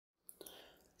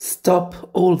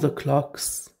Stop all the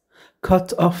clocks,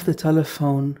 cut off the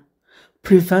telephone,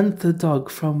 prevent the dog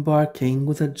from barking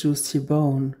with a juicy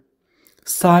bone,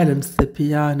 silence the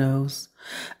pianos,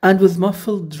 and with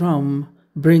muffled drum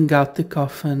bring out the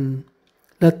coffin,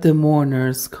 let the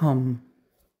mourners come.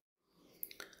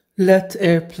 Let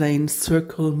airplanes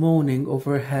circle moaning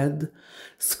overhead,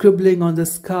 scribbling on the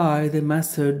sky the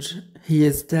message, he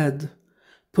is dead.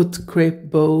 Put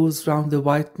crepe bows round the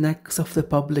white necks of the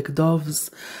public doves.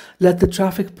 Let the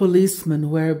traffic policemen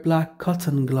wear black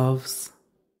cotton gloves.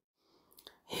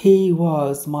 He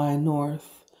was my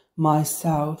north, my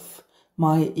south,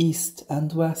 my east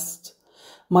and west,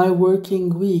 my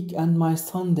working week and my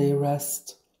Sunday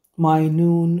rest, my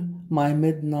noon, my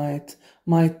midnight,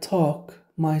 my talk,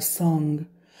 my song.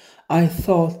 I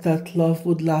thought that love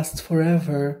would last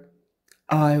forever.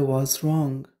 I was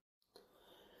wrong.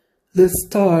 The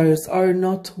stars are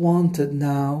not wanted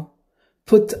now.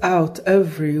 Put out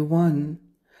every one.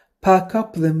 Pack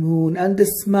up the moon and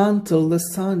dismantle the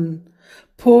sun.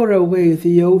 Pour away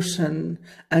the ocean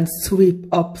and sweep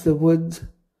up the wood.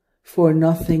 For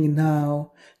nothing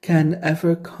now can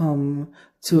ever come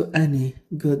to any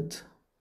good.